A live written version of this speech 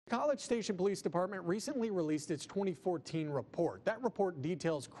College Station Police Department recently released its 2014 report. That report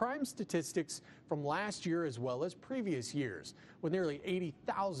details crime statistics from last year as well as previous years. With nearly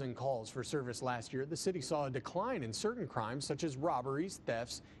 80,000 calls for service last year, the city saw a decline in certain crimes such as robberies,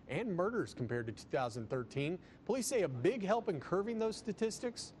 thefts, and murders compared to 2013. Police say a big help in curbing those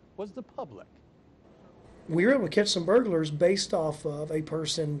statistics was the public. We were able to catch some burglars based off of a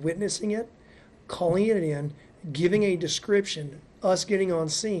person witnessing it, calling it in, giving a description, us getting on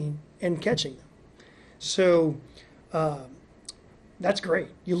scene and catching them. So that's great.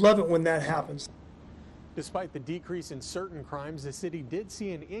 You love it when that happens. Despite the decrease in certain crimes, the city did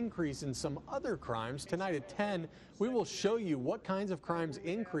see an increase in some other crimes. Tonight at 10, we will show you what kinds of crimes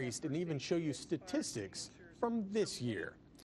increased and even show you statistics from this year.